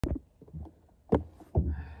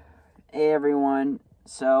Hey everyone,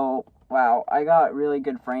 so wow, I got really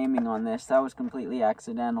good framing on this. That was completely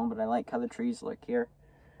accidental, but I like how the trees look here.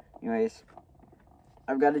 Anyways,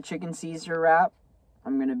 I've got a chicken Caesar wrap.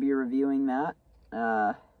 I'm going to be reviewing that.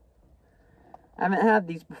 I haven't had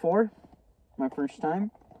these before, my first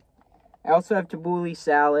time. I also have tabbouleh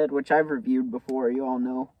salad, which I've reviewed before, you all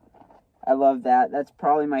know. I love that. That's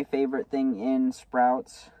probably my favorite thing in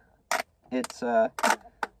Sprouts. It's a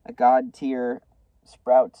god tier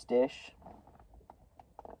Sprouts dish,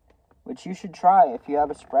 which you should try. If you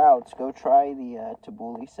have a Sprouts, go try the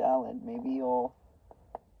tabbouleh salad. Maybe you'll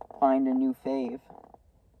find a new fave.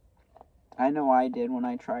 I know I did when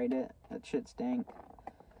I tried it. That shit stank.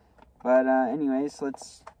 But anyways,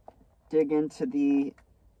 let's dig into the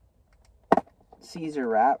Caesar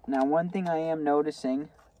wrap. Now, one thing I am noticing,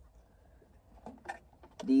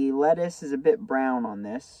 the lettuce is a bit brown on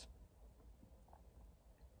this,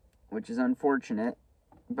 which is unfortunate.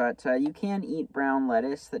 But you can eat brown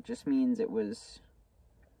lettuce. That just means it was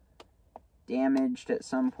damaged at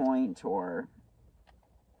some point, or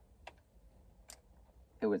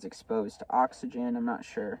it was exposed to oxygen. I'm not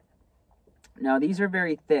sure. Now, these are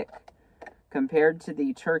very thick compared to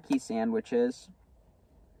the turkey sandwiches.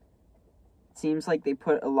 It seems like they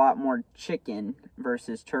put a lot more chicken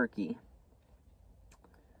versus turkey.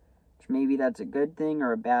 Which maybe that's a good thing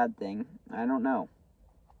or a bad thing. I don't know.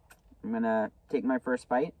 I'm gonna take my first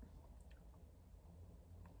bite.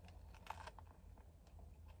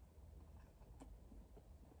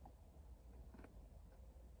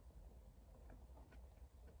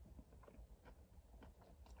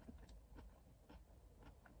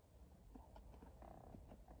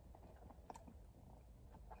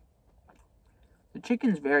 The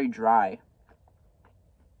chicken's very dry.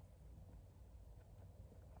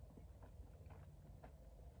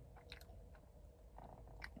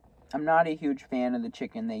 I'm not a huge fan of the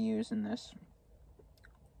chicken they use in this.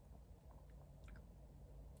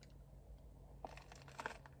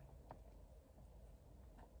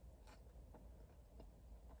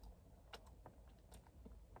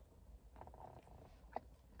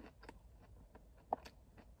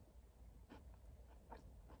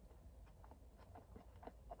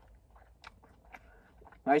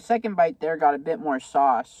 My second bite there got a bit more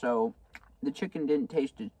sauce, so the chicken didn't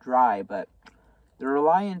taste as dry, but the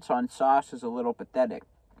reliance on sauce is a little pathetic.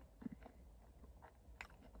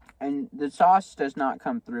 And the sauce does not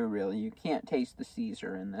come through, really. You can't taste the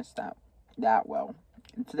Caesar in this that well.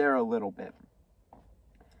 It's there a little bit.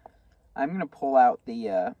 I'm going to pull out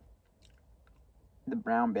the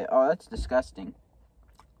brown bit. Oh, that's disgusting.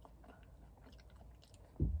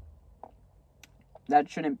 That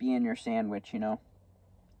shouldn't be in your sandwich, you know.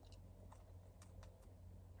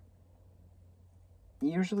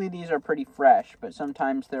 Usually these are pretty fresh, but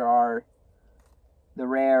sometimes there are the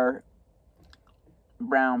rare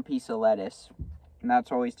brown piece of lettuce, and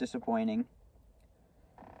that's always disappointing.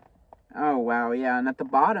 Oh, wow, yeah, and at the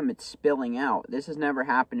bottom it's spilling out. This has never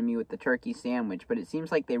happened to me with the turkey sandwich, but it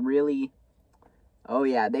seems like they really... Oh,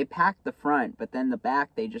 yeah, they pack the front, but then the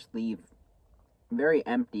back they just leave very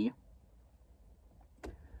empty.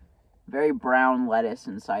 Very brown lettuce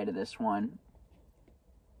inside of this one.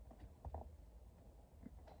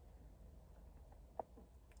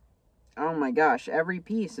 Oh my gosh, every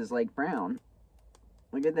piece is like brown.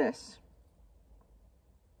 Look at this.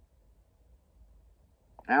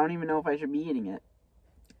 I don't even know if I should be eating it.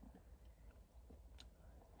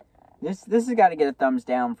 This has got to get a thumbs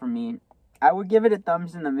down from me. I would give it a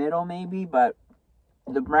thumbs in the middle maybe, but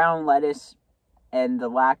the brown lettuce and the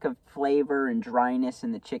lack of flavor and dryness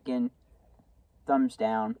in the chicken, thumbs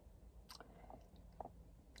down.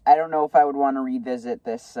 I don't know if I would want to revisit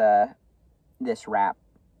this wrap.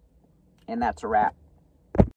 And that's a wrap.